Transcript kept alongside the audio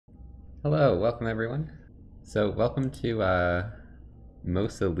Hello, welcome everyone. So welcome to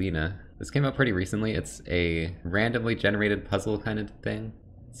Mosa Lina. This came out pretty recently. It's a randomly generated puzzle kind of thing.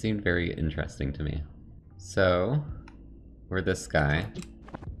 It seemed very interesting to me. So, we're this guy.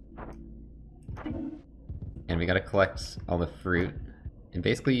 And we gotta collect all the fruit. And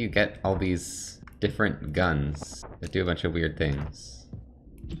basically you get all these different guns that do a bunch of weird things.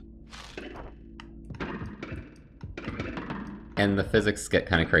 And the physics get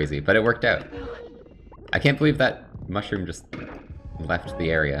kind of crazy, but it worked out. I can't believe that mushroom just left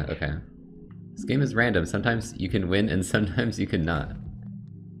the area. Okay. This game is random. Sometimes you can win and sometimes you cannot.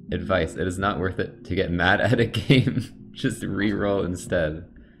 Advice: it is not worth it to get mad at a game. Just re-roll instead.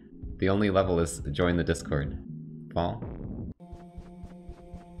 The only level is join the Discord. Fall.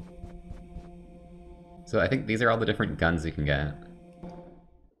 So I think these are all the different guns you can get.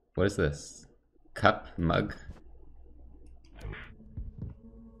 What is this? Cup? Mug?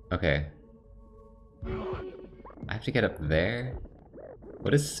 Okay. I have to get up there?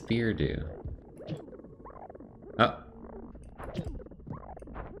 What does spear do? Oh.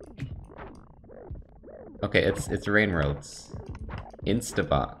 Okay, it's rainroads.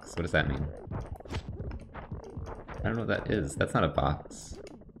 Instabox. What does that mean? I don't know what that is. That's not a box.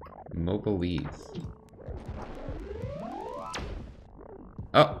 Mobileese.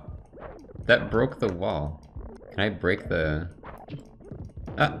 Oh! That broke the wall. Can I break the...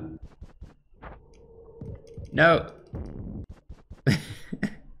 Ah! No!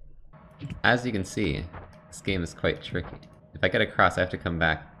 As you can see, this game is quite tricky. If I get across, I have to come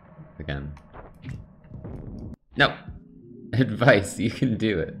back again. No! Advice, you can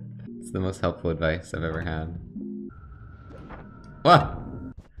do it. It's the most helpful advice I've ever had.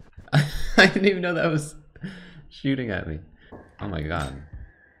 Whoa! I didn't even know that was shooting at me. Oh my god.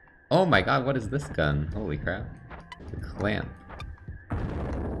 Oh my god, what is this gun? Holy crap. The clamp.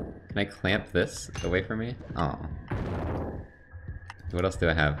 Can I clamp this away from me? Oh. What else do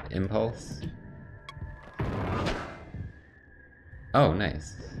I have? Impulse? Oh,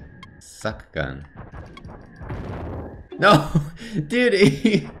 nice. Suck gun. No!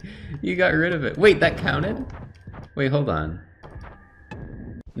 Dude, you got rid of it. Wait, that counted? Wait, hold on.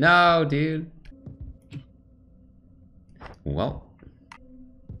 No, dude. Well.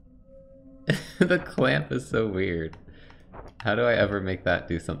 The clamp is so weird. How do I ever make that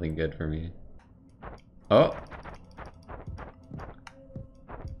do something good for me? Oh!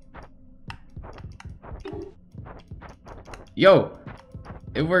 Yo!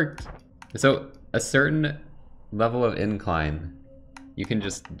 It worked! So, a certain level of incline, you can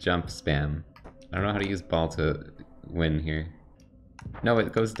just jump spam. I don't know how to use ball to win here. No,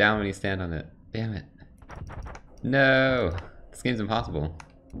 it goes down when you stand on it. Damn it. No! This game's impossible.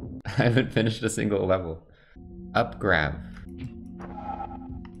 I haven't finished a single level. Up grab.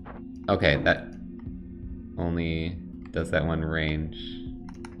 Okay, that only does that one range.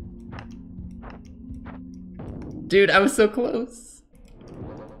 Dude, I was so close!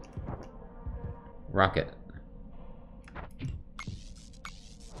 Rocket.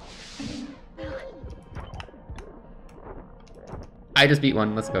 I just beat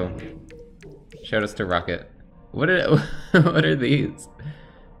one, let's go. Shout outs to Rocket. What are these?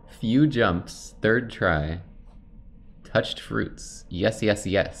 Few jumps, third try. Touched fruits. Yes, yes,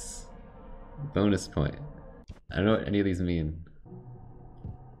 yes. Bonus point. I don't know what any of these mean.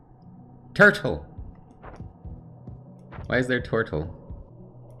 Turtle! Why is there turtle?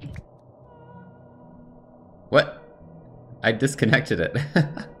 What? I disconnected it.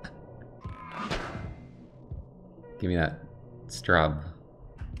 Give me that straw.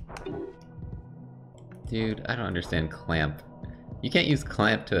 Dude, I don't understand clamp. You can't use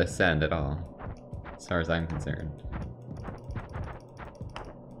clamp to ascend at all, as far as I'm concerned.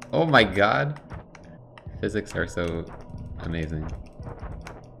 Oh my god! Physics are so amazing.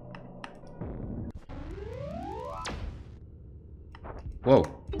 Whoa!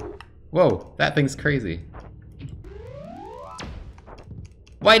 Whoa! That thing's crazy.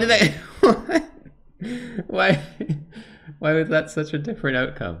 Why did I... Why... Why was that such a different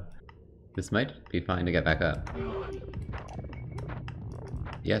outcome? This might be fine to get back up.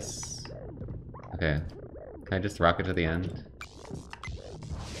 Yes. Okay. Can I just rocket to the end?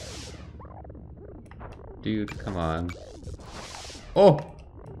 Dude, come on. Oh!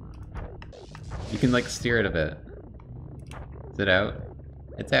 You can like steer it a bit. Is it out?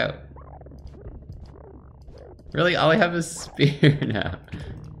 It's out. Really? All I have is spear now.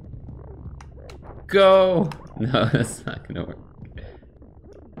 Go! No, that's not gonna work.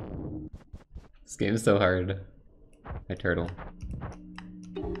 This game's so hard. My turtle.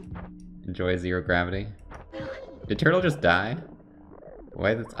 Enjoy zero gravity. Did turtle just die?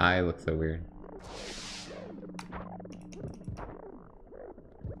 Why does its eye look so weird?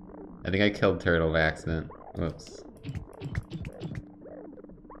 I think I killed Turtle by accident. Whoops.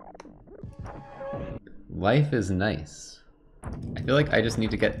 Life is nice. I feel like I just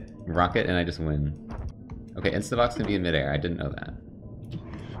need to get Rocket and I just win. Okay, Instabox can be in midair. I didn't know that.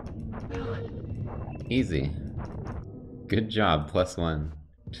 Easy. Good job, +1.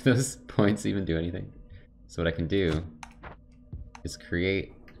 Do those points even do anything? So what I can do is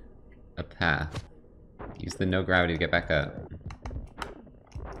create a path. Use the no gravity to get back up.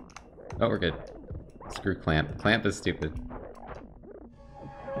 Oh, we're good. Screw Clamp. Clamp is stupid.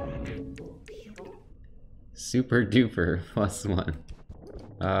 Super duper +1.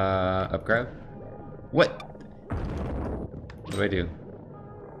 Up grab? What? What do I do?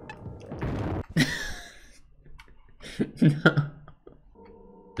 No.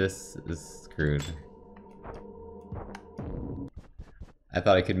 This is screwed. I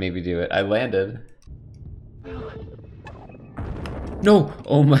thought I could maybe do it. I landed. No!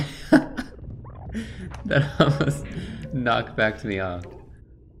 Oh my... That almost knocked back me off.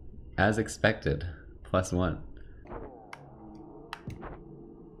 As expected. +1.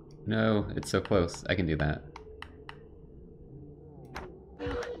 No, it's so close. I can do that.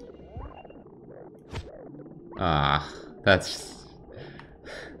 Ah, that's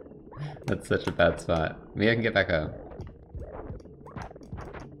such a bad spot. Maybe I can get back up.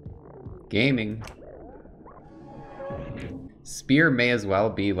 Gaming. Spear may as well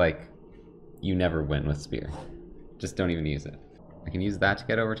be like, you never win with Spear. Just don't even use it. I can use that to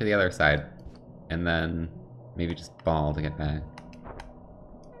get over to the other side. And then maybe just ball to get back.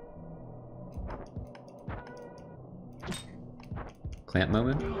 Clamp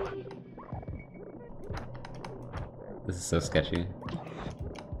moment? This is so sketchy.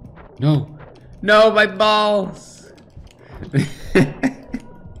 No! No, my balls!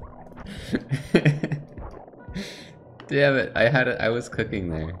 Damn it, I was cooking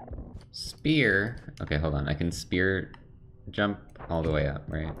there. Spear. Okay, hold on. I can spear jump all the way up,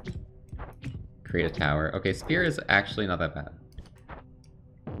 right? Create a tower. Okay, spear is actually not that bad.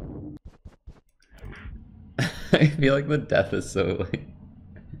 I feel like the death is so like...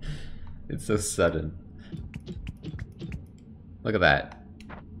 It's so sudden. Look at that.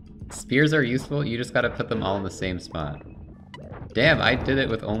 Spears are useful, you just gotta put them all in the same spot. Damn, I did it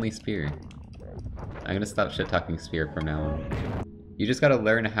with only spear. I'm gonna stop shit-talking spear from now on. You just gotta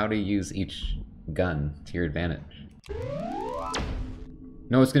learn how to use each gun to your advantage.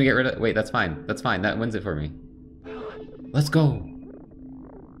 No, it's gonna get rid of... Wait, that's fine. That's fine. That wins it for me. Let's go!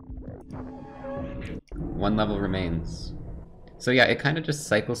 1 level remains. So yeah, it kind of just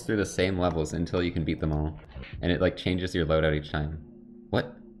cycles through the same levels until you can beat them all. And it like changes your loadout each time.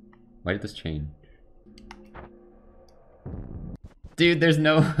 What? Why did this change? Dude, there's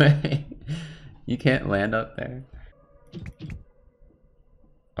no way. You can't land up there.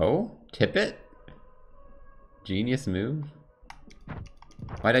 Oh? Tip it? Genius move?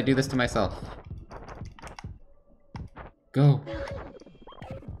 Why'd I do this to myself? Go!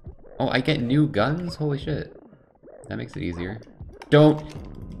 Oh, I get new guns? Holy shit. That makes it easier. Don't!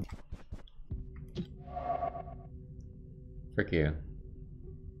 Frick you.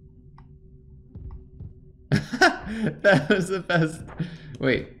 That was the best.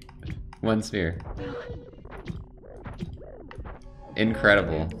 Wait. 1 sphere.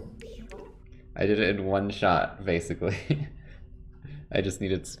 Incredible. I did it in 1 shot, basically. I just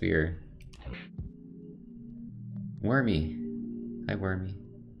needed spear. Wormy. Hi, Wormy.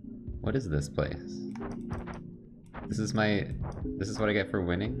 What is this place? This is what I get for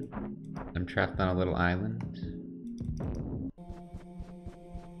winning? I'm trapped on a little island.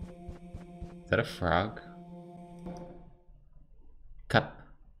 Is that a frog? Cup.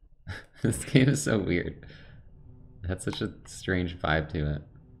 This game is so weird. It had such a strange vibe to it.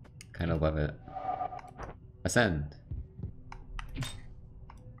 Kinda love it. Ascend.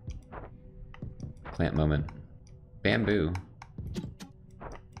 Plant moment. Bamboo.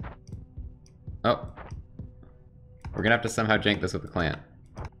 Oh. We're gonna have to somehow jank this with the clamp.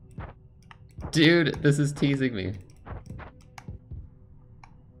 Dude, this is teasing me.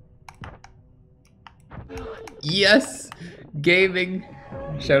 Yes! Gaming!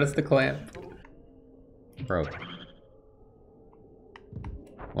 Shout us to clamp. Broke.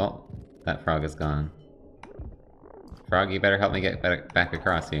 Well, that frog is gone. Frog, you better help me get back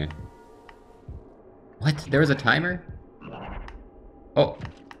across here. What? There was a timer? Oh.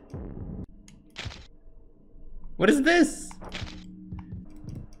 What is this?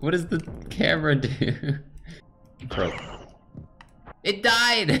 What does the camera do? Broke. It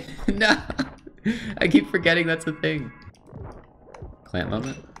died! No! I keep forgetting that's a thing. Clamp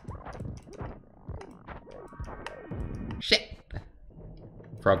moment. Shit!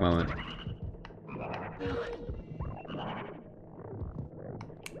 Frog moment.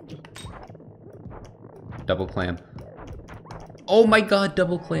 Double clamp. Oh my god,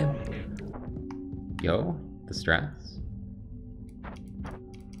 double clamp! Yo, the strats.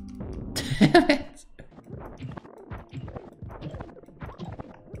 Damn it!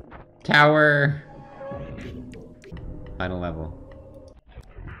 Tower! Final level.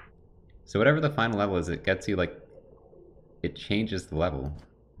 So whatever the final level is, it gets you like... It changes the level.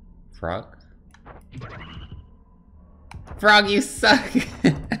 Frog? Frog, you suck!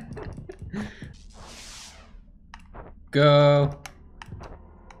 Go!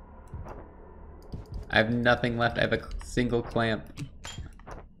 I have nothing left, I have a single clamp.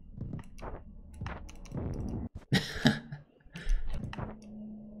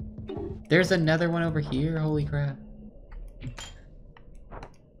 There's another one over here, holy crap.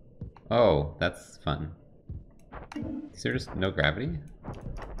 Oh, that's fun. Is there just no gravity? We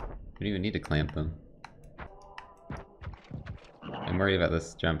don't even need to clamp them. I'm worried about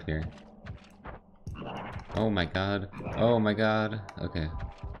this jump here. Oh my god. Oh my god. Okay.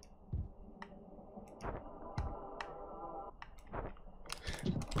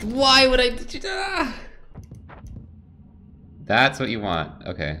 Why would I... Ah! That's what you want.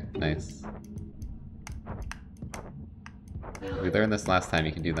 Okay, nice. We learned this last time,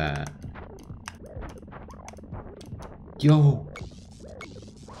 you can do that. Yo!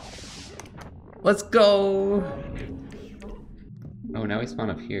 Let's go! Oh, now we spawn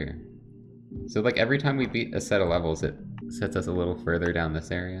up here. So like every time we beat a set of levels, it sets us a little further down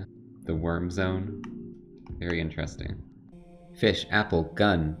this area. The worm zone. Very interesting. Fish, apple,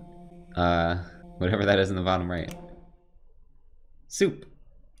 gun. Whatever that is in the bottom right. Soup!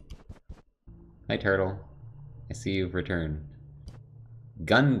 Hi, turtle. I see you've returned.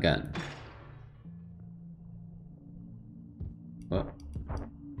 Gun. Well,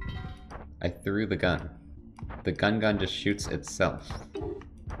 I threw the gun. The gun just shoots itself.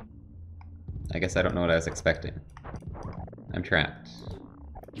 I guess I don't know what I was expecting. I'm trapped.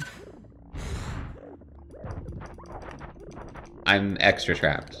 I'm extra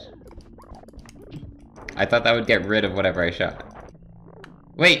trapped. I thought that would get rid of whatever I shot.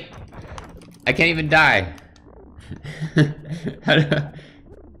 Wait! I can't even die! How do I...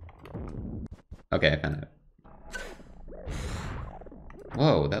 Okay, I found it.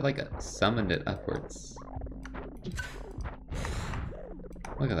 Whoa, that like summoned it upwards.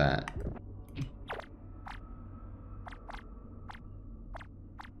 Look at that.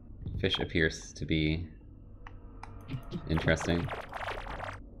 Fish appears to be interesting.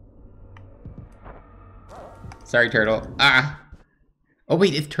 Sorry, turtle. Ah! Oh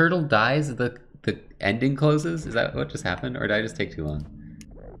wait, if turtle dies, the ending closes? Is that what just happened? Or did I just take too long?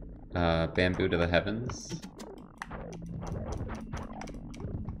 Bamboo to the heavens.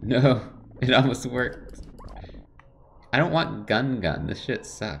 No, it almost worked. I don't want gun. This shit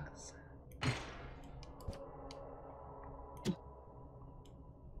sucks.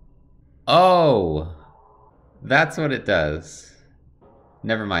 Oh! That's what it does.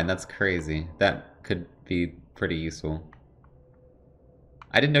 Never mind, that's crazy. That could be pretty useful.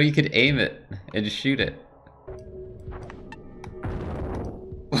 I didn't know you could aim it and just shoot it.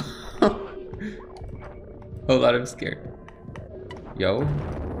 Hold on, I'm scared. Yo.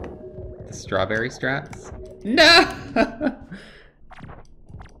 The strawberry strats? No!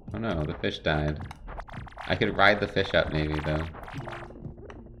 Oh no, the fish died. I could ride the fish up maybe though.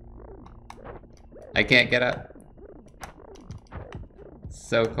 I can't get up.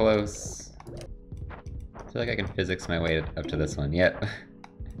 So close. I feel like I can physics my way up to this one. Yep.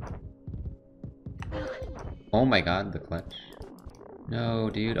 Oh my god, the clutch. No,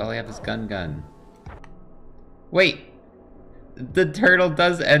 dude, all I have is gun. Wait! The turtle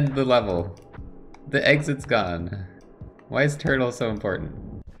does end the level. The exit's gone. Why is turtle so important?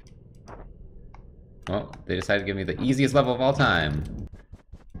 Well, they decided to give me the easiest level of all time.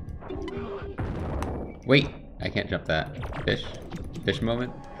 Wait, I can't jump that. Fish. Fish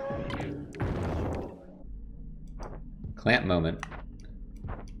moment. Clamp moment.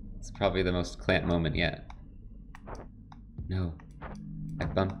 It's probably the most clamp moment yet. No, I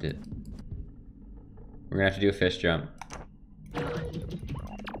bumped it. We're gonna have to do a fish jump.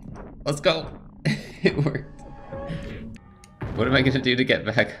 Let's go! It worked. What am I gonna do to get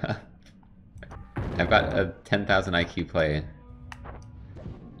back up? I've got a 10,000 IQ play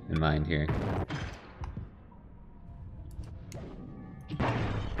in mind here.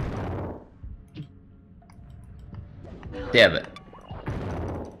 Damn it.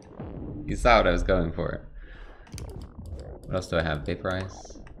 You saw what I was going for. What else do I have?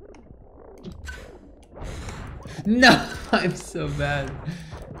 Vaporize? No! I'm so bad.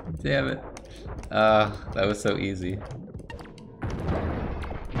 Damn it. That was so easy.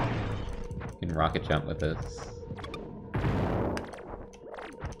 You can rocket jump with this.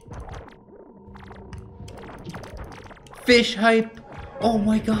 Fish hype! Oh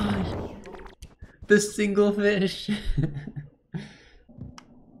my god! The single fish!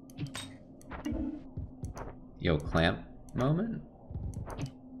 Yo, clamp moment?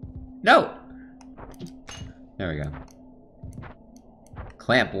 No! There we go.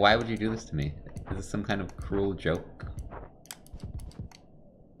 Clamp, why would you do this to me? Is this some kind of cruel joke?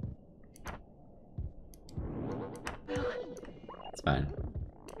 It's fine.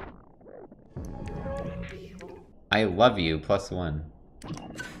 I love you, +1.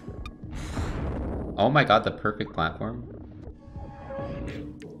 Oh my god, the perfect platform.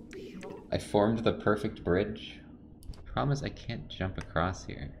 I formed the perfect bridge. Problem is I can't jump across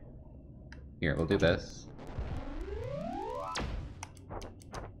here. Here, we'll do this.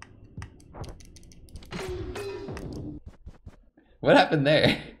 What happened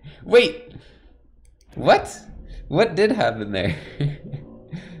there? Wait! What? What did happen there?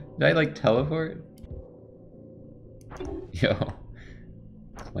 Did I like teleport? Yo.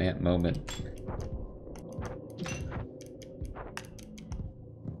 Clamp moment.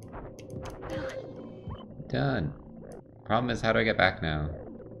 Done. Problem is, how do I get back now?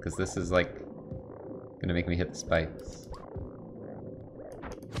 Because this is like gonna make me hit the spikes.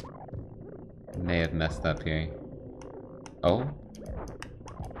 May have messed up here. Oh?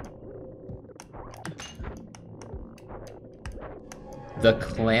 The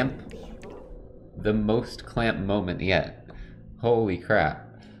clamp. The most clamp moment yet. Holy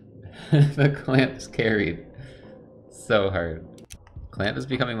crap. The clamp's carried so hard. Clamp is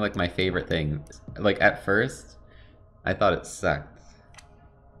becoming like my favorite thing. Like at first, I thought it sucked.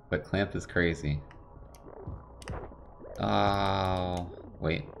 But clamp is crazy. Oh,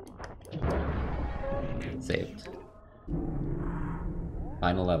 wait. Saved.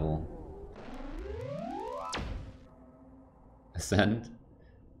 Final level. Ascend.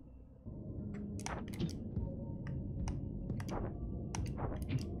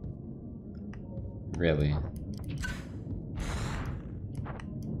 Really?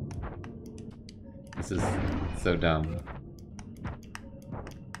 This is so dumb.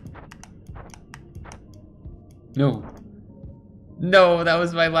 No! No, that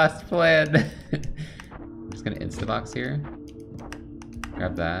was my last plan! I'm just gonna instabox here.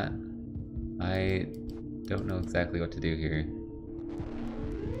 Grab that. I don't know exactly what to do here.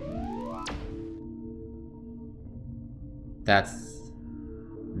 That's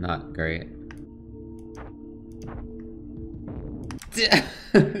not great.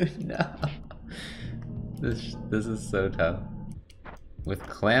 No. This is so tough. With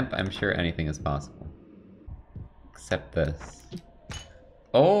clamp, I'm sure anything is possible. Except this.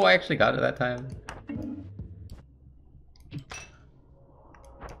 Oh, I actually got it that time.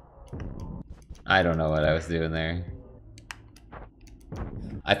 I don't know what I was doing there.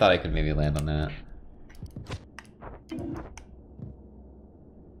 I thought I could maybe land on that.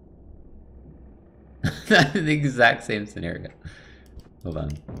 That's the exact same scenario. Hold on.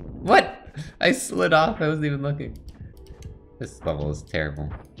 What? I slid off, I wasn't even looking. This level is terrible.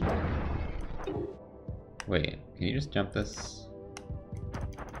 Wait, can you just jump this?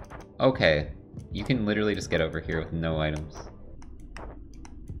 Okay, you can literally just get over here with no items.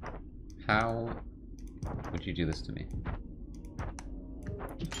 How would you do this to me?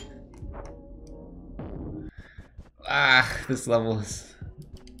 Ah, this level is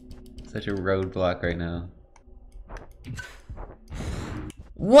such a roadblock right now.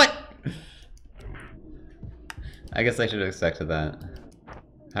 What? I guess I should have expected that.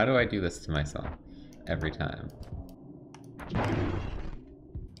 How do I do this to myself every time?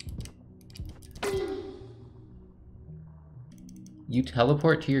 You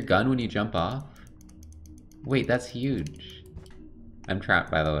teleport to your gun when you jump off? Wait, that's huge. I'm trapped,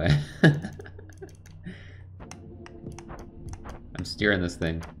 by the way. I'm steering this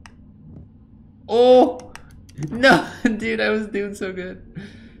thing. Oh! No! Dude, I was doing so good.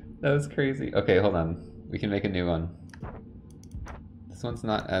 That was crazy. Okay, hold on. We can make a new one. This one's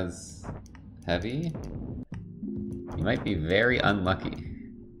not as heavy. You might be very unlucky.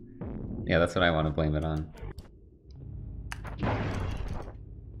 Yeah, that's what I want to blame it on.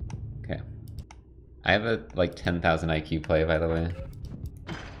 Okay. I have a, like, 10,000 IQ play, by the way.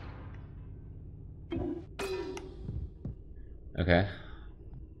 Okay.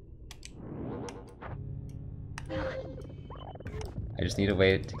 I just need a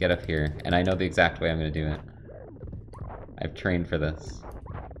way to get up here, and I know the exact way I'm gonna do it. I've trained for this.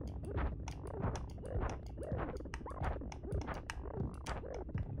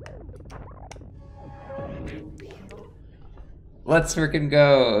 Let's frickin'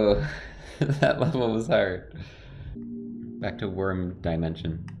 go! That level was hard. Back to worm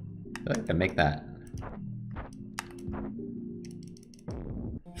dimension. I can make that.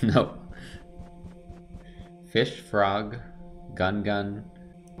 Nope. Fish, frog, gun,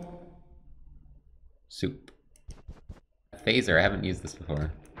 soup. Phaser, I haven't used this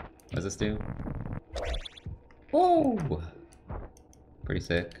before. What does this do? Whoa! Pretty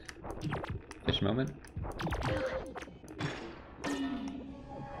sick. Fish moment.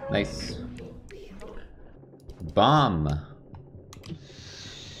 Nice. Bomb!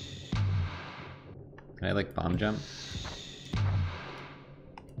 Can I like bomb jump?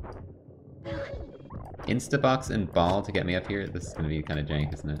 Instabox and ball to get me up here? This is gonna be kind of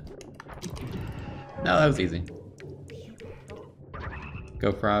jank, isn't it? No, that was easy.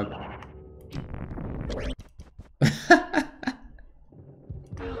 Go frog. I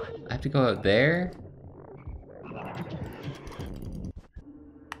have to go out there?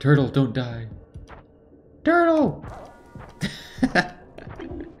 Turtle, don't die. Turtle!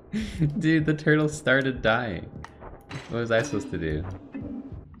 Dude, the turtle started dying. What was I supposed to do?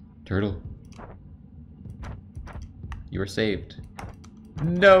 Turtle. You were saved.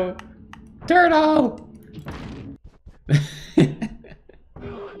 No! Turtle!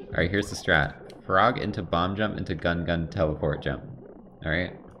 Alright, here's the strat. Frog into bomb jump into gun teleport jump.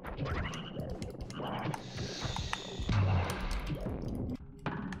 Alright?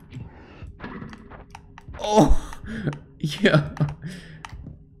 Oh! Yeah.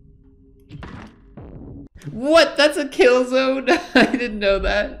 What? That's a kill zone? I didn't know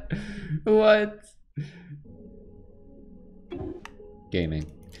that. What? Gaming.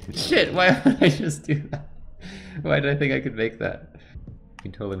 Shit, why would I just do that? Why did I think I could make that? You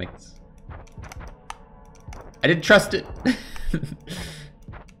can totally make this. I didn't trust it!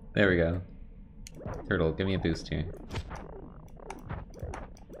 There we go. Turtle, give me a boost here.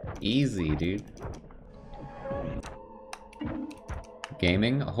 Easy, dude.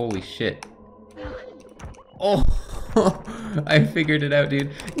 Gaming? Holy shit. Oh! I figured it out,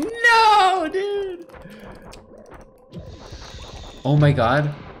 dude. No, dude! Oh my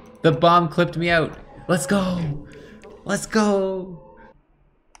god. The bomb clipped me out. Let's go! Let's go!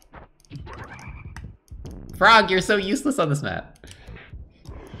 Frog, you're so useless on this map.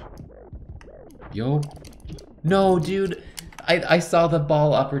 Yo. No, dude. I saw the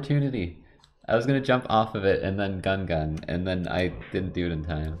ball opportunity. I was gonna jump off of it and then gun, and then I didn't do it in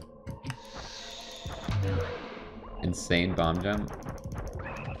time. Insane bomb jump.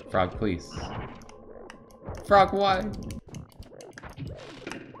 Frog, please. Frog, why?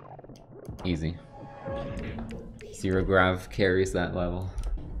 Easy. Zero grav carries that level.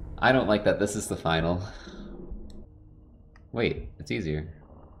 I don't like that this is the final. Wait, it's easier.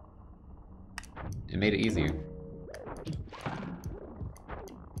 It made it easier.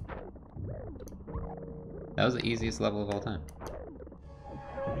 That was the easiest level of all time.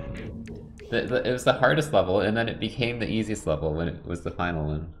 It was the hardest level, and then it became the easiest level when it was the final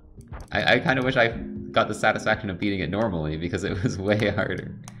one. I kind of wish I got the satisfaction of beating it normally, because it was way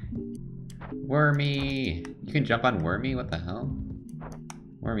harder. Wormy! You can jump on Wormy? What the hell?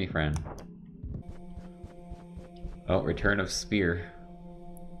 Wormy friend. Oh, return of spear.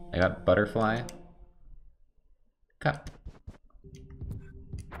 I got butterfly. Cup.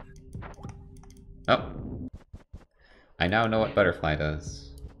 Oh. I now know what butterfly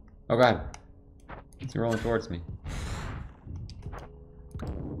does. Oh god. It's rolling towards me.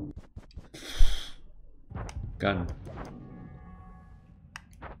 Gun.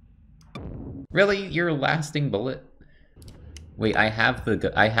 Really? Your lasting bullet? Wait, I have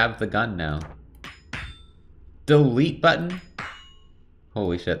the gun now. Delete button?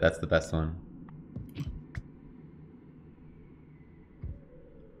 Holy shit, that's the best one.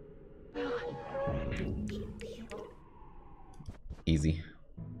 Easy.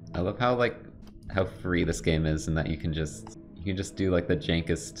 I love how free this game is and that you can just do like the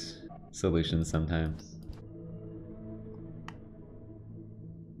jankest solutions sometimes.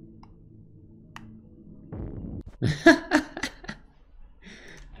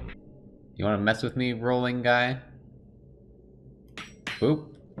 You wanna mess with me, rolling guy? Boop.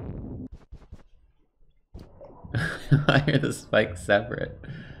 Why are the spikes separate?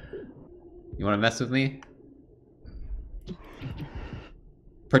 You wanna mess with me?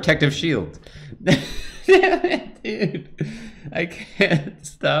 Protective shield. Damn it, dude. I can't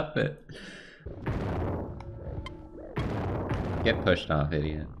stop it. Get pushed off,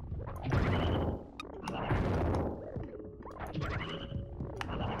 idiot.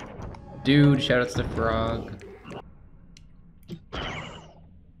 Dude, shoutouts to Frog.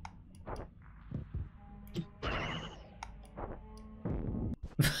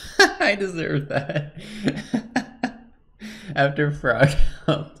 I deserve that. After Frog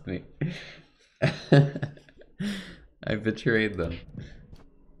helped me. I betrayed them.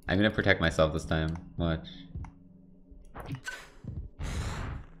 I'm gonna protect myself this time. Watch.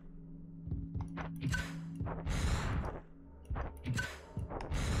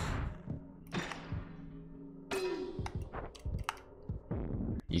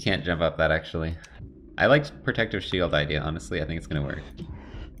 You can't jump up that, actually. I liked protective shield idea, honestly. I think it's gonna work.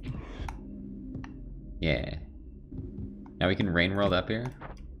 Yeah. Now we can rain world up here.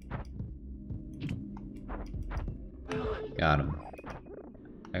 Got him.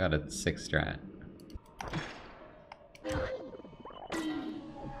 I got a 6 strat.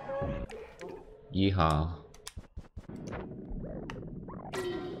 Yeehaw.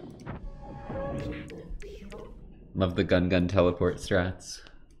 Love the gun teleport strats.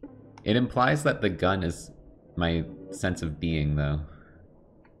 It implies that the gun is my sense of being, though.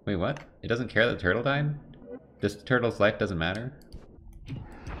 Wait, what? It doesn't care that the turtle died? This turtle's life doesn't matter?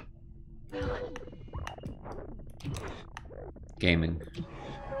 Gaming.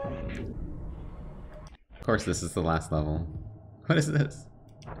 Of course this is the last level. What is this?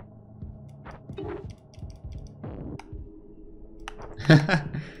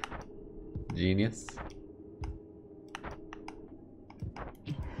 Genius.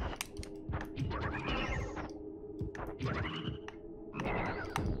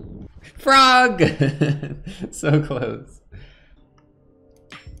 Frog! So close.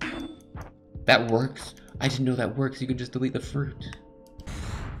 That works? I didn't know that works. You can just delete the fruit.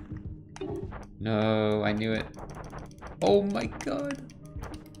 No, I knew it. Oh my god.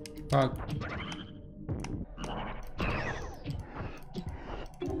 Frog.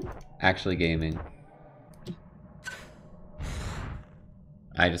 Actually gaming.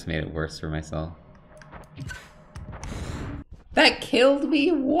 I just made it worse for myself. That killed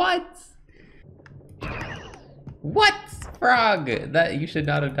me? What? What? Frog! That you should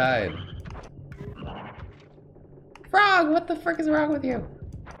not have died. Frog, what the frick is wrong with you?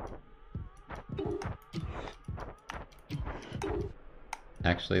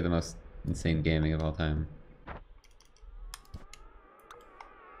 Actually, the most insane gaming of all time.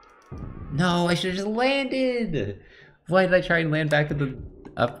 No, I should have just landed! Why did I try and land back at the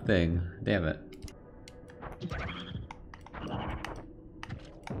up thing? Damn it.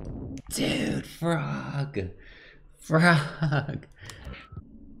 Dude, Frog! Frog!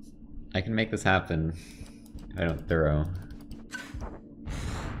 I can make this happen if I don't throw.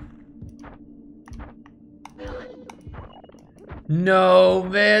 No,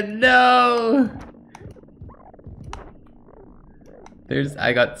 man, no!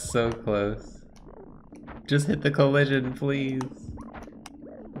 I got so close. Just hit the collision, please.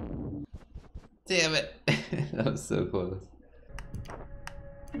 Damn it. That was so close.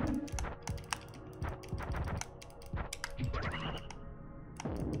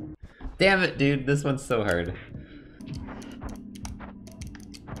 Damn it, dude. This one's so hard.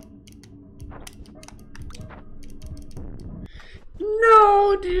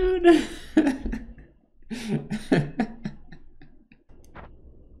 No, dude.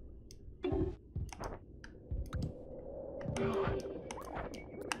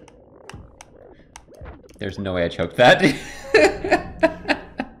 There's no way I choked that.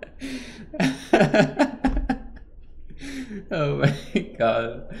 Oh my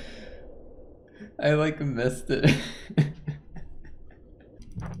god. I like missed it.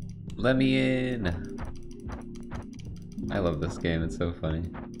 Let me in. I love this game, it's so funny.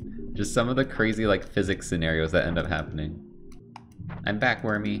 Just some of the crazy like physics scenarios that end up happening. I'm back,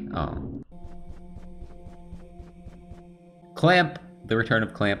 Wormy. Oh. Clamp! The return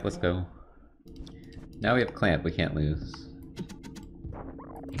of Clamp, let's go. Now we have Clamp, we can't lose.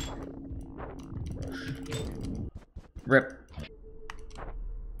 Rip.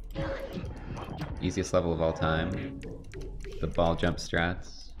 Easiest level of all time. The ball jump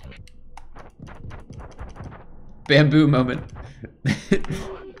strats. Bamboo moment.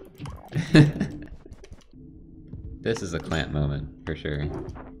 This is a Clamp moment, for sure.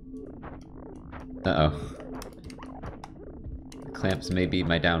 Uh-oh. Clamps may be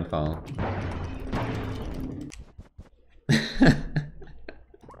my downfall.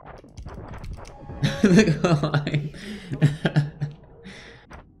 The line.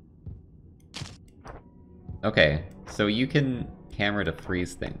 Okay, so you can camera to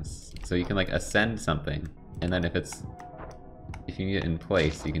freeze things. So you can like ascend something, and then if you need it in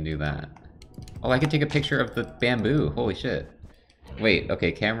place, you can do that. Oh, I can take a picture of the bamboo. Holy shit. Wait,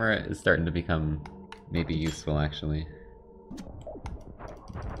 okay, camera is starting to become maybe useful, actually.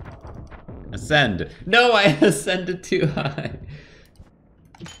 Ascend! No, I ascended too high!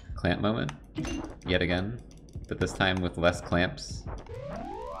 Clamp moment? Yet again. But this time with less clamps.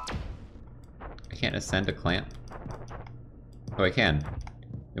 I can't ascend a clamp. Oh, I can.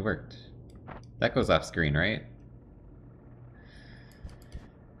 It worked. That goes off screen, right?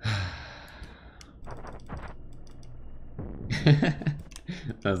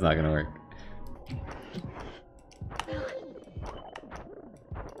 That's not gonna work.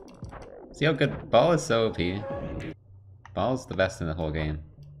 See how good Ball is so OP. Ball's the best in the whole game.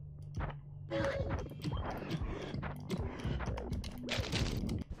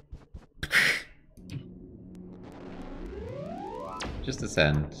 Just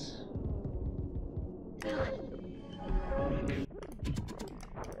ascend.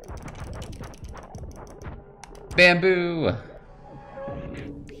 Bamboo!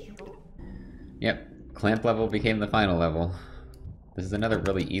 Yep, clamp level became the final level. This is another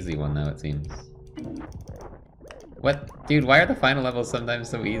really easy one though, it seems. What? Dude, why are the final levels sometimes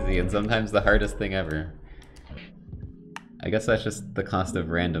so easy and sometimes the hardest thing ever? I guess that's just the cost of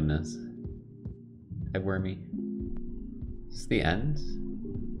randomness. Hi, Wormy. Is this the end?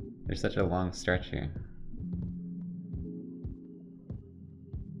 There's such a long stretch here.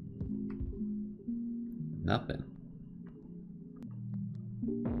 Nothing.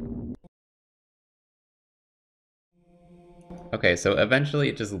 Okay, so eventually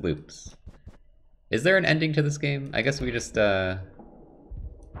it just loops. Is there an ending to this game? I guess we just,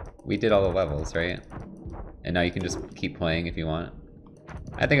 we did all the levels, right? And now you can just keep playing if you want.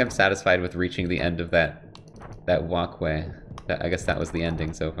 I think I'm satisfied with reaching the end of that walkway. I guess that was the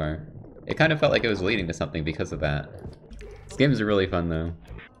ending so far. It kind of felt like it was leading to something because of that. This game is really fun though.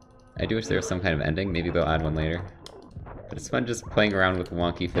 I do wish there was some kind of ending, maybe they'll add one later. But it's fun just playing around with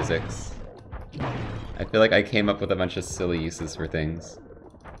wonky physics. I feel like I came up with a bunch of silly uses for things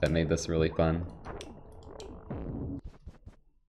that made this really fun.